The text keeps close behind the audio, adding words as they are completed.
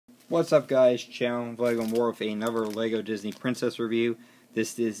What's up, guys? Channel Lego More with another Lego Disney Princess review.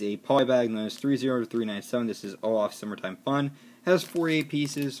 This is a polybag known as 30397. This is Olaf Summertime Fun. Has 48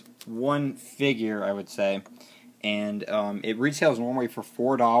 pieces, one figure, I would say, and it retails normally for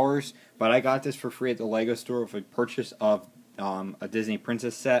 $4, but I got this for free at the Lego store with a purchase of a Disney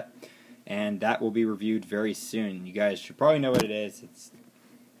Princess set, and that will be reviewed very soon. You guys should probably know what it is. It's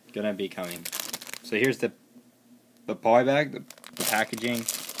gonna be coming. So here's the polybag, the packaging.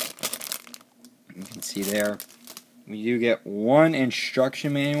 You can see there, we do get one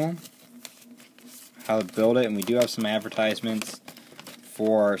instruction manual, how to build it, and we do have some advertisements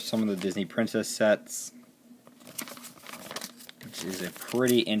for some of the Disney Princess sets, which is a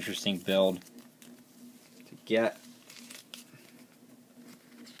pretty interesting build to get.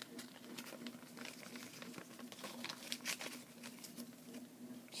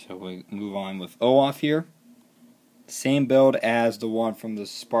 So we move on with Olaf here. Same build as the one from the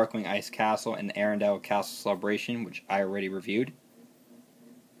Sparkling Ice Castle and Arendelle Castle Celebration, which I already reviewed.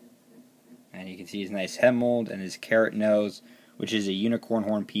 And you can see his nice head mold and his carrot nose, which is a unicorn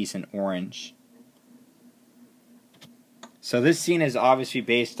horn piece in orange. So this scene is obviously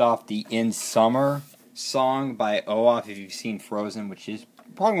based off the In Summer song by Olaf, if you've seen Frozen, which is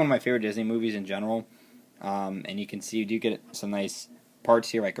probably one of my favorite Disney movies in general. And you can see you do get some nice parts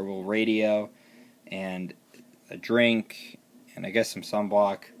here, like a little radio and a drink, and I guess some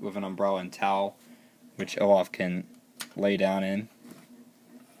sunblock with an umbrella and towel, which Olaf can lay down in.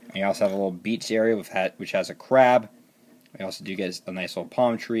 And you also have a little beach area which has a crab. We also do get a nice little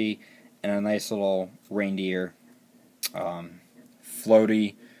palm tree and a nice little reindeer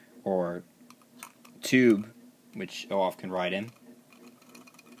floaty or tube, which Olaf can ride in.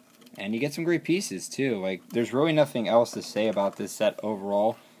 And you get some great pieces too. Like, there's really nothing else to say about this set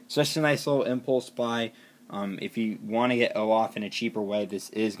overall. It's just a nice little impulse buy. If you want to get Olaf in a cheaper way, this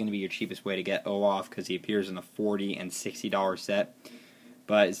is going to be your cheapest way to get Olaf because he appears in a $40 and $60 set.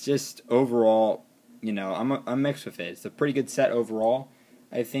 But it's just overall, you know, I'm mixed with it. It's a pretty good set overall,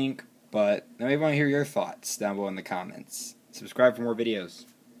 I think. But I want to hear your thoughts down below in the comments. Subscribe for more videos.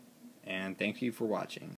 And thank you for watching.